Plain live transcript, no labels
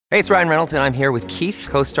Hey, it's Ryan Reynolds, and I'm here with Keith,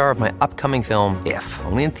 co-star of my upcoming film, If,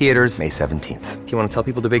 only in theaters May 17th. Do you want to tell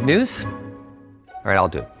people the big news? All right, I'll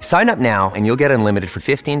do it. Sign up now and you'll get unlimited for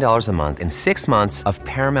 $15 a month and 6 months of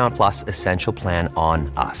Paramount Plus Essential Plan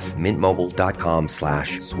on us.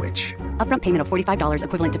 MintMobile.com/switch. Upfront payment of $45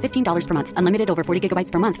 equivalent to $15 per month. Unlimited over 40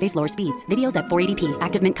 gigabytes per month. Face lower speeds. Videos at 480p.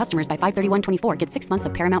 Active Mint customers by 531.24 get 6 months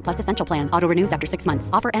of Paramount Plus Essential Plan. Auto renews after 6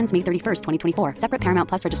 months. Offer ends May 31st, 2024. Separate Paramount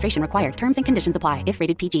Plus registration required. Terms and conditions apply if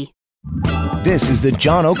rated PG. This is the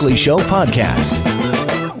John Oakley Show podcast.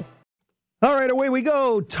 All right, away we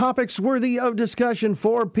go. Topics worthy of discussion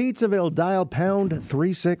for Pizzaville. Dial pound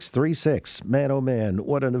 3636. Man, oh man,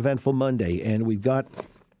 what an eventful Monday. And we've got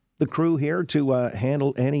the crew here to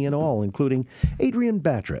handle any and all, including Adrienne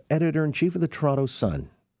Batra, editor-in-chief of the Toronto Sun.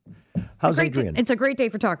 How's Adrienne? It's a great day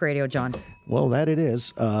for talk radio, John. Well, that it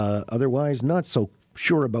is. Otherwise, not so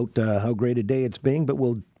sure about how great a day it's being, but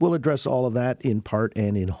we'll address all of that in part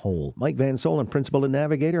and in whole. Mike Van Soelen, principal at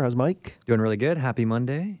Navigator. How's Mike? Doing really good. Happy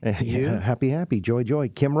Monday. Yeah, happy. Joy.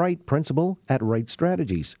 Kim Wright, principal at Wright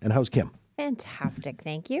Strategies. And how's Kim? Fantastic.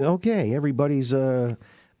 Thank you. Okay. Everybody's souciant,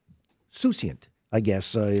 I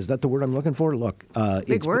guess. Is that the word I'm looking for? Look.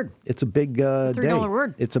 Big word. It's a big $3 day.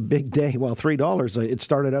 word. It's a big day. Well, $3. It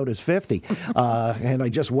started out as $50. And I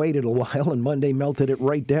just waited a while, and Monday melted it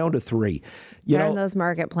right down to $3. Darn those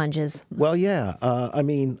market plunges. Well, yeah. I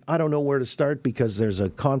mean, I don't know where to start because there's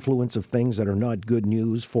a confluence of things that are not good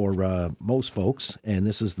news for most folks. And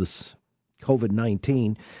this is this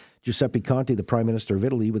COVID-19. Giuseppe Conte, the Prime Minister of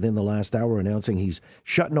Italy, within the last hour announcing he's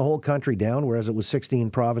shutting the whole country down, whereas it was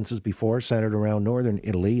 16 provinces before, centered around northern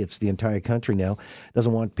Italy. It's the entire country now.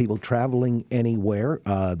 Doesn't want people traveling anywhere.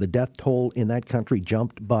 The death toll in that country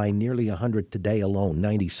jumped by nearly 100 today alone,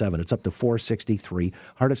 97. It's up to 463.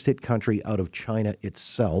 Hardest hit country out of China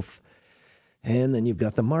itself. And then you've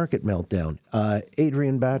got the market meltdown.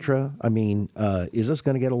 Adrienne Batra, I mean, is this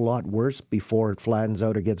going to get a lot worse before it flattens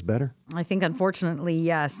out or gets better? I think, unfortunately,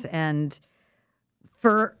 yes. And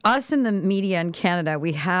for us in the media in Canada,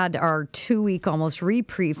 we had our 2-week almost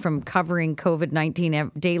reprieve from covering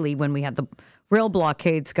COVID-19 daily when we had the rail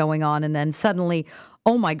blockades going on. And then suddenly,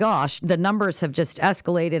 oh my gosh, the numbers have just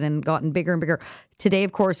escalated and gotten bigger and bigger. Today,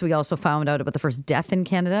 of course, we also found out about the first death in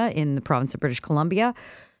Canada in the province of British Columbia.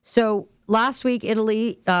 So last week,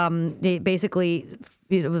 Italy basically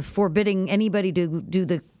was forbidding anybody to do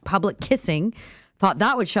the public kissing. Thought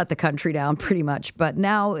that would shut the country down pretty much. But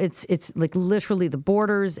now it's like literally the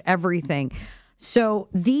borders, everything. So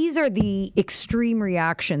these are the extreme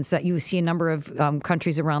reactions that you see a number of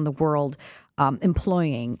countries around the world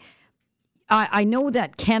employing. I know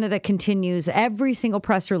that Canada continues every single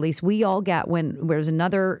press release we all get when there's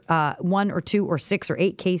another 1 or 2 or 6 or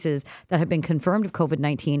 8 cases that have been confirmed of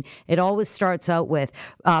COVID-19. It always starts out with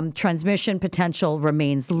transmission potential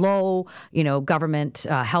remains low, government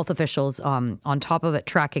health officials on top of it,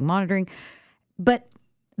 tracking, monitoring. But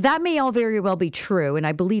that may all very well be true, and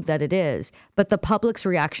I believe that it is, but the public's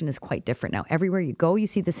reaction is quite different now. Everywhere you go, you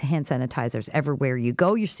see this hand sanitizers. Everywhere you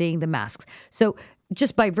go, you're seeing the masks. So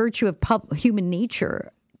just by virtue of human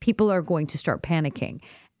nature, people are going to start panicking.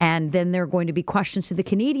 And then there are going to be questions to the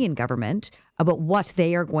Canadian government about what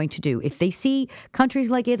they are going to do. If they see countries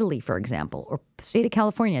like Italy, for example, or state of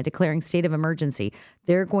California declaring state of emergency,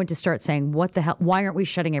 they're going to start saying, what the hell, why aren't we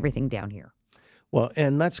shutting everything down here? Well,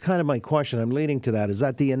 and that's kind of my question. I'm leading to that. Is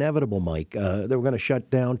that the inevitable, Mike? That we're going to shut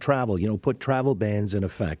down travel, put travel bans in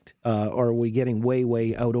effect? Or are we getting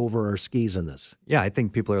way out over our skis in this? Yeah, I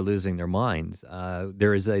think people are losing their minds.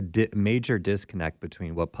 There is a major disconnect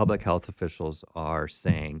between what public health officials are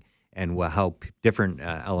saying and how different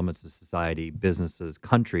elements of society, businesses,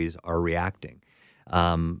 countries are reacting.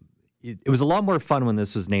 It was a lot more fun when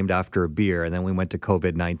this was named after a beer, and then we went to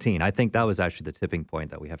COVID-19. I think that was actually the tipping point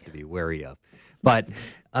that we have to be wary of. But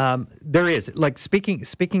there is, like,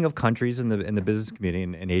 speaking of countries in the business community,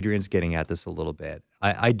 and Adrienne's getting at this a little bit,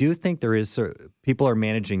 I do think there is people are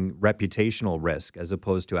managing reputational risk as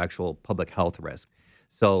opposed to actual public health risk.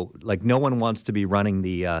 So, like, no one wants to be running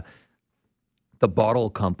the bottle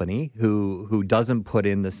company who doesn't put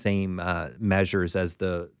in the same measures as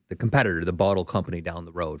the competitor, the bottle company down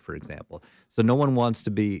the road, for example. So no one wants to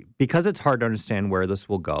be, because it's hard to understand where this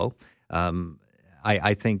will go.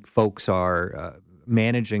 I think folks are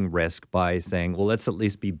managing risk by saying, well, let's at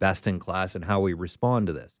least be best in class in how we respond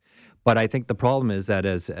to this. But I think the problem is that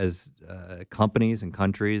as companies and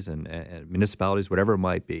countries and municipalities, whatever it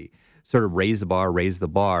might be, sort of raise the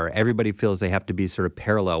bar, everybody feels they have to be sort of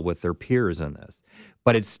parallel with their peers in this.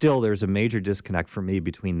 But it's still, there's a major disconnect for me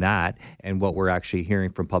between that and what we're actually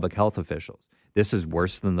hearing from public health officials. This is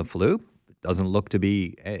worse than the flu. doesn't look to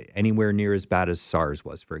be anywhere near as bad as SARS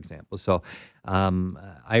was, for example. So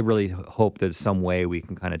I really hope that some way we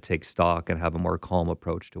can kind of take stock and have a more calm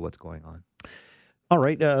approach to what's going on. All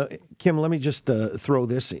right, Kim, let me just throw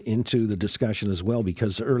this into the discussion as well,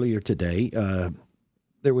 because earlier today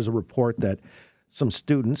there was a report that some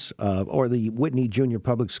students or the Whitney Junior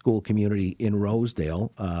Public School community in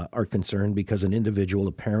Rosedale are concerned because an individual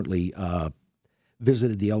apparently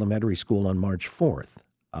visited the elementary school on March 4th.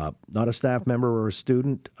 Not a staff member or a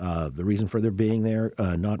student. The reason for their being there,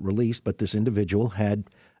 not released, but this individual had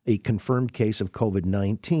a confirmed case of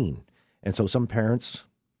COVID-19. And so some parents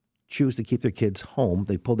choose to keep their kids home.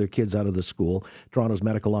 They pull their kids out of the school. Toronto's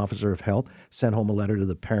medical officer of health sent home a letter to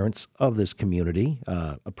the parents of this community,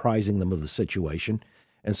 apprising them of the situation.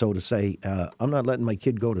 And so to say, I'm not letting my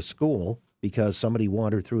kid go to school because somebody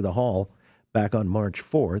wandered through the hall back on March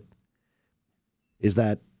 4th, is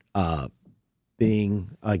that being,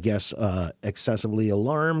 I guess, excessively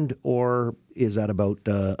alarmed, or is that about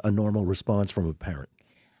a normal response from a parent?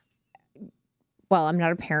 Well, I'm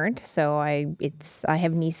not a parent, so I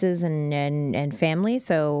have nieces and family.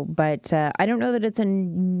 So, but I don't know that it's a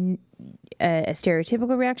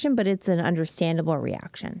stereotypical reaction, but it's an understandable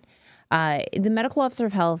reaction. The medical officer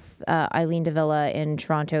of health, Eileen Davila in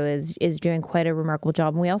Toronto, is doing quite a remarkable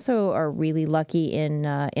job. And we also are really lucky in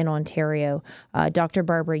Ontario. Dr.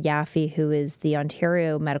 Barbara Yaffe, who is the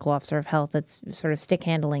Ontario medical officer of health that's sort of stick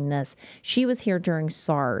handling this, she was here during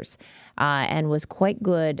SARS and was quite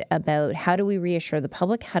good about how do we reassure the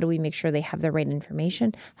public? How do we make sure they have the right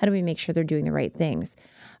information? How do we make sure they're doing the right things?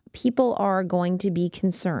 People are going to be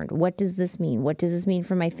concerned. What does this mean? What does this mean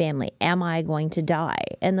for my family? Am I going to die?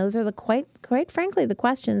 And those are the quite frankly the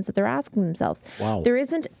questions that they're asking themselves. Wow. There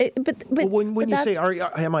isn't, but when you say,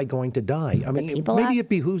 am I going to die? I mean, maybe it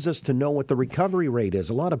behooves us to know what the recovery rate is.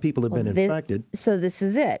 A lot of people have been infected. So this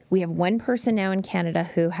is it. We have one person now in Canada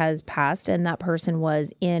who has passed, and that person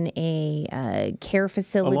was in a care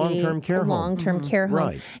facility, a long-term care home. Care home.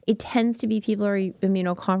 Right. It tends to be people who are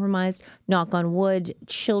immunocompromised. Knock on wood.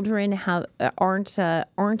 Children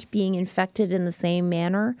aren't being infected in the same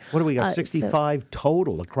manner. What do we got? 65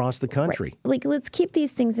 total across the country. Right. Like, let's keep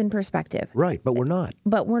these things in perspective. Right, but we're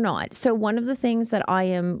not. So one of the things that I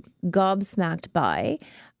am gobsmacked by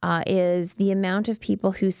is the amount of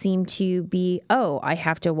people who seem to be, I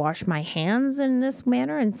have to wash my hands in this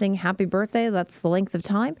manner and sing happy birthday. That's the length of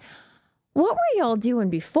time. What were y'all doing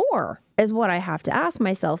before is what I have to ask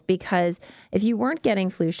myself, because if you weren't getting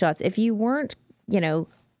flu shots, if you weren't,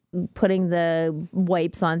 putting the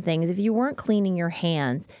wipes on things, if you weren't cleaning your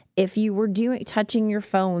hands, if you were touching your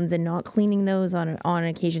phones and not cleaning those on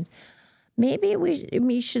occasions, maybe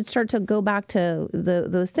we should start to go back to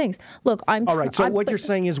those things. Look, all right. So what you're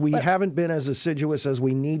saying is we haven't been as assiduous as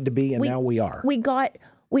we need to be, and now we are.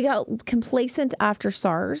 We got complacent after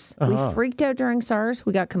SARS. We freaked out during SARS.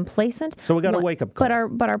 We got complacent. So we got a wake-up call.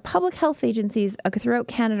 But our public health agencies throughout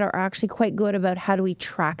Canada are actually quite good about how do we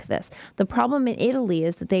track this. The problem in Italy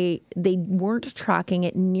is that they weren't tracking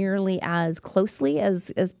it nearly as closely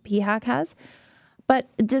as PHAC has. But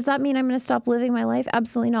does that mean I'm going to stop living my life?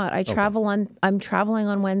 Absolutely not. I'm traveling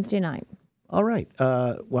on Wednesday night. All right.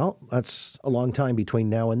 Well, that's a long time between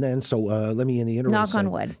now and then. So let me, in the interim, knock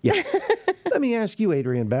on wood. Yeah. Let me ask you,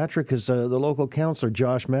 Adrienne Batra, because the local councillor,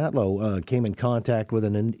 Josh Matlow, came in contact with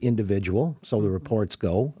an individual, so the reports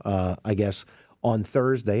go, I guess, on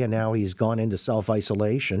Thursday, and now he's gone into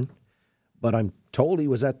self-isolation. But I'm told he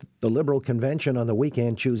was at the Liberal convention on the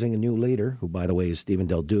weekend choosing a new leader, who, by the way, is Stephen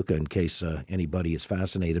Del Duca, in case anybody is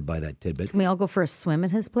fascinated by that tidbit. Can we all go for a swim at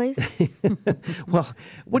his place? Well,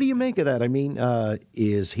 what do you make of that? I mean,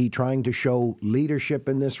 is he trying to show leadership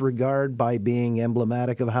in this regard by being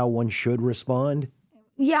emblematic of how one should respond?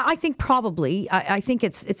 Yeah, I think probably. I think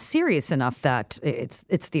it's serious enough that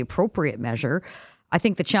it's the appropriate measure. I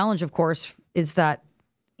think the challenge, of course, is that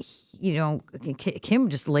Kim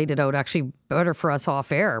just laid it out actually better for us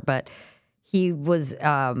off air, but he was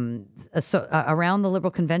around the Liberal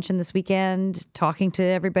convention this weekend talking to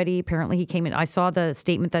everybody. Apparently he came in. I saw the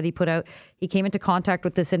statement that he put out. He came into contact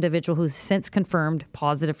with this individual who's since confirmed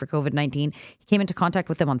positive for COVID-19. He came into contact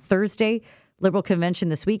with them on Thursday. Liberal convention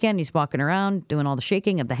this weekend. He's walking around doing all the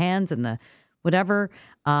shaking of the hands and the whatever.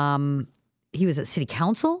 He was at City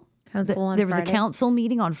Council. There was a council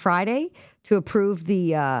meeting on Friday to approve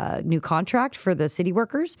the new contract for the city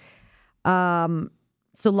workers.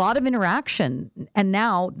 So a lot of interaction, and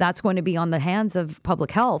now that's going to be on the hands of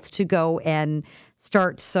public health to go and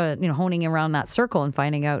start, honing around that circle and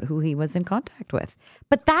finding out who he was in contact with.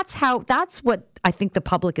 But that's what I think the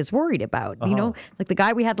public is worried about. Like the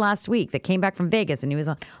guy we had last week that came back from Vegas and he was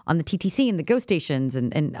on the TTC and the GO stations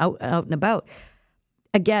and out and about.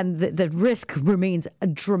 Again, the risk remains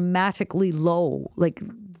dramatically low, like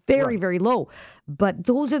very, very low. But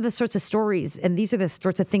those are the sorts of stories, and these are the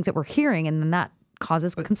sorts of things that we're hearing, and then that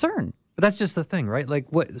causes concern. But that's just the thing, right?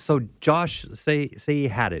 Like what? So Josh, say you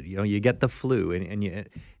had it. You get the flu,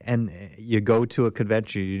 and you go to a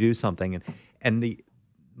convention, you do something, and the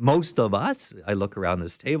most of us, I look around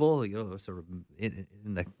this table, sort of in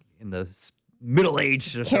the middle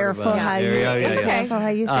age. Careful how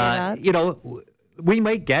you say that. We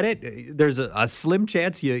might get it. There's a slim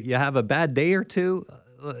chance you have a bad day or two.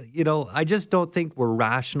 I just don't think we're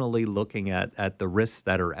rationally looking at the risks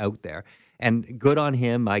that are out there. And good on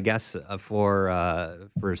him, I guess, for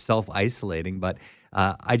self-isolating. But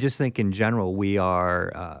I just think in general we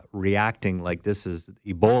are reacting like this is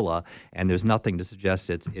Ebola, and there's nothing to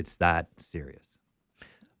suggest it's that serious.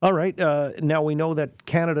 All right. Now we know that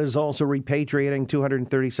Canada is also repatriating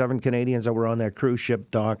 237 Canadians that were on that cruise ship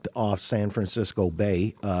docked off San Francisco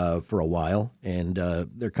Bay for a while, and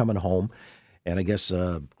they're coming home. And I guess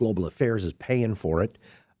Global Affairs is paying for it.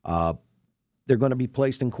 They're going to be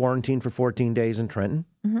placed in quarantine for 14 days in Trenton.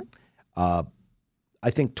 Mm-hmm. I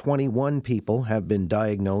think 21 people have been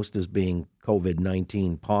diagnosed as being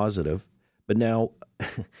COVID-19 positive. But now,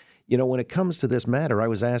 when it comes to this matter, I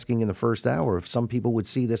was asking in the first hour if some people would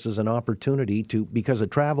see this as an opportunity because the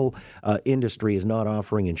travel industry is not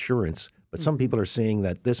offering insurance. But some people are seeing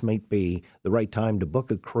that this might be the right time to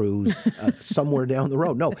book a cruise somewhere down the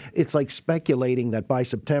road. No, it's like speculating that by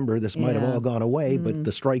September this might have all gone away. Mm-hmm. But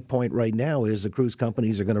the strike point right now is the cruise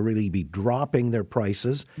companies are going to really be dropping their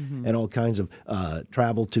prices and all kinds of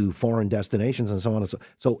travel to foreign destinations and so on.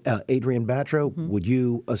 So Adrienne Batra, would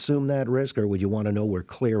you assume that risk, or would you want to know we're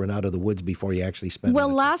clear and out of the woods before you actually spend Well,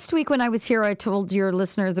 last week when I was here, I told your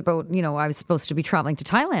listeners about, I was supposed to be traveling to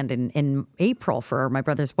Thailand in April for my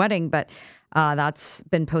brother's wedding, but that's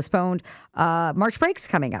been postponed. March break's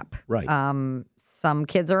coming up. Right. Some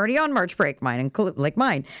kids are already on March break,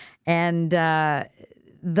 mine. And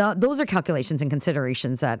those are calculations and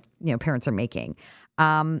considerations that parents are making.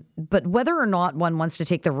 But whether or not one wants to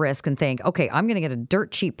take the risk and think, okay, I'm going to get a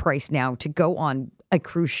dirt cheap price now to go on a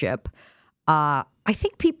cruise ship, I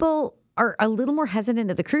think people are a little more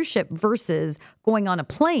hesitant at the cruise ship versus going on a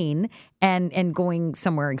plane and going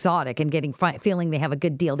somewhere exotic and feeling they have a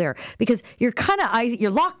good deal there, because you're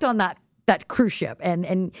you're locked on that cruise ship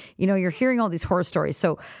and you're hearing all these horror stories.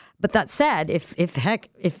 So, but that said, if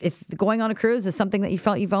going on a cruise is something that you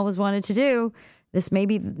felt you've always wanted to do, this may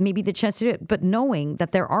be the chance to do it. But knowing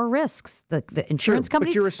that there are risks, the insurance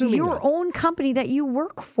companies, your own company that you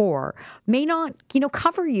work for may not,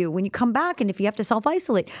 cover you when you come back, and if you have to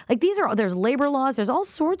self-isolate. Like there's labor laws, there's all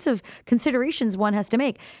sorts of considerations one has to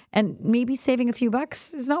make, and maybe saving a few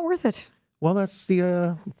bucks is not worth it. Well, that's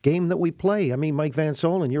the game that we play. I mean, Mike Van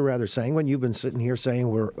Soelen, you're rather sanguine. You've been sitting here saying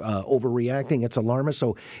we're overreacting. It's alarmist.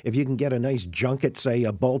 So if you can get a nice junket, say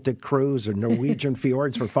a Baltic cruise or Norwegian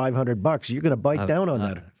fjords for $500, you're going to bite down on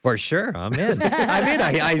that. For sure, I'm in. I mean,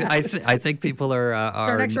 I think people are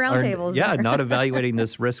our next roundtables. Yeah, not evaluating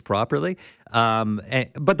this risk properly.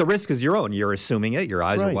 But the risk is your own. You're assuming it. Your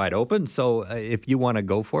eyes are wide open. So if you want to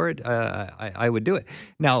go for it, I would do it.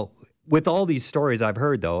 Now, with all these stories I've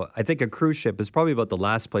heard, though, I think a cruise ship is probably about the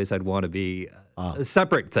last place I'd want to be. A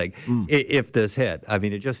separate thing if this hit. I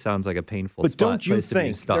mean, it just sounds like a painful spot. But don't you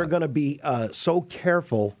think they're going to be so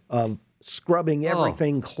careful of scrubbing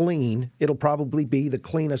everything clean? It'll probably be the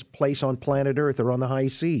cleanest place on planet Earth or on the high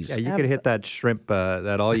seas. Yeah, you could hit that shrimp,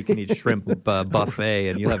 that all-you-can-eat shrimp buffet,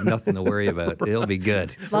 and you'll have nothing to worry about. It'll be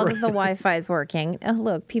good. As long as the Wi-Fi is working.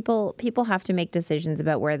 Look, people have to make decisions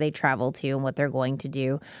about where they travel to and what they're going to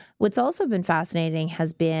do. What's also been fascinating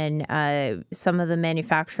has been some of the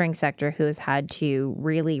manufacturing sector who has had to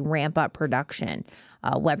really ramp up production,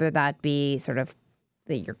 whether that be sort of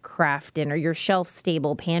your craft dinner, your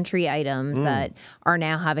shelf-stable pantry items that are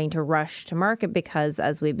now having to rush to market because,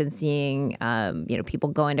 as we've been seeing, people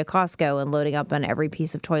going to Costco and loading up on every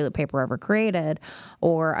piece of toilet paper ever created.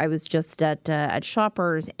 Or I was just at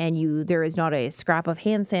Shoppers, and there is not a scrap of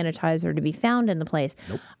hand sanitizer to be found in the place.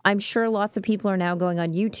 Nope. I'm sure lots of people are now going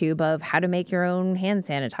on YouTube of how to make your own hand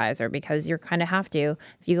sanitizer, because you kind of have to.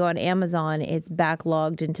 If you go on Amazon, it's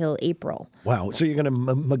backlogged until April. Wow. So you're going to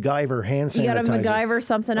MacGyver hand sanitizer. You got to MacGyver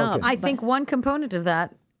something up. I think one component of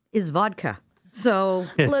that is vodka. So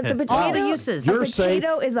Look, the potato, all the uses. the You're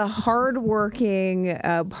potato is a hard-working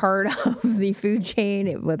part of the food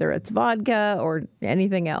chain, whether it's vodka or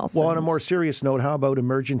anything else. Well, on a more serious note, how about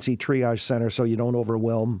emergency triage center so you don't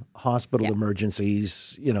overwhelm hospital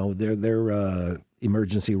emergencies? You know, their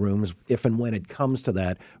emergency rooms, if and when it comes to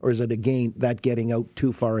that, or is it again that getting out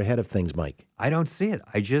too far ahead of things, Mike? I don't see it.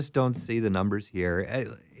 I just don't see the numbers here.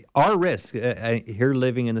 Our risk here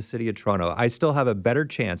living in the city of Toronto, I still have a better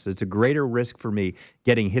chance. It's a greater risk for me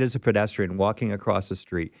getting hit as a pedestrian walking across the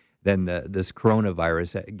street than this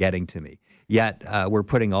coronavirus getting to me. Yet we're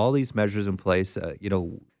putting all these measures in place.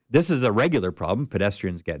 This is a regular problem,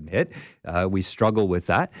 pedestrians getting hit. We struggle with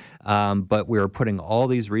that. But we're putting all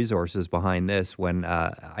these resources behind this when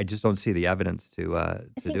I just don't see the evidence to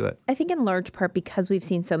do it. I think in large part because we've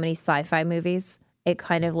seen so many sci-fi movies, it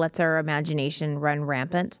kind of lets our imagination run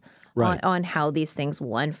rampant on how these things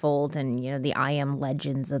will unfold and, the I am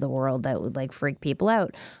legends of the world that would like freak people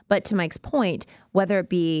out. But to Mike's point, whether it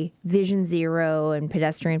be Vision Zero and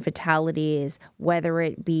pedestrian fatalities, whether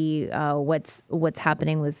it be what's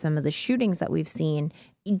happening with some of the shootings that we've seen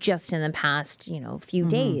just in the past, few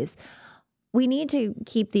days, we need to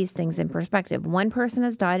keep these things in perspective. One person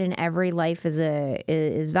has died and every life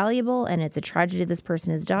is valuable and it's a tragedy this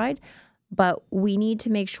person has died. But we need to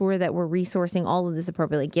make sure that we're resourcing all of this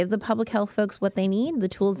appropriately. Give the public health folks what they need, the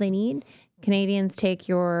tools they need. Canadians, take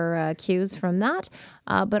your cues from that.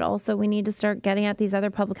 But also we need to start getting at these other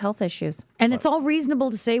public health issues. And it's all reasonable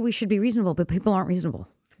to say we should be reasonable, but people aren't reasonable.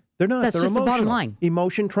 They're not. That's They're just emotional. the bottom line.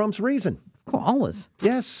 Emotion trumps reason. Always.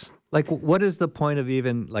 Yes. Like, what is the point of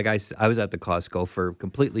even, like, I was at the Costco for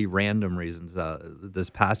completely random reasons this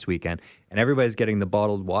past weekend, and everybody's getting the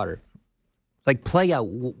bottled water. Like, play out,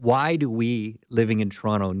 why do we, living in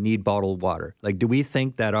Toronto, need bottled water? Like, do we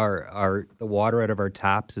think that the water out of our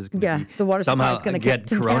taps is going to the water supply somehow is going to get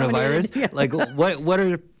coronavirus? Yeah. Like, what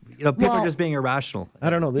are, people are just being irrational.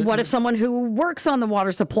 I don't know. What if someone who works on the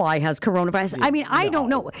water supply has coronavirus? I mean, I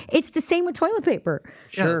don't know. It's the same with toilet paper.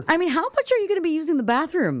 Sure. I mean, how much are you going to be using the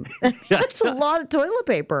bathroom? That's a lot of toilet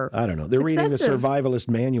paper. I don't know. They're reading the survivalist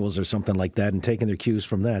manuals or something like that and taking their cues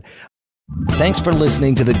from that. Thanks for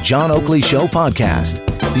listening to the John Oakley Show podcast.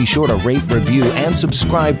 Be sure to rate, review, and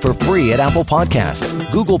subscribe for free at Apple Podcasts,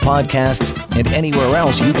 Google Podcasts, and anywhere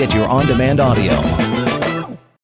else you get your on-demand audio.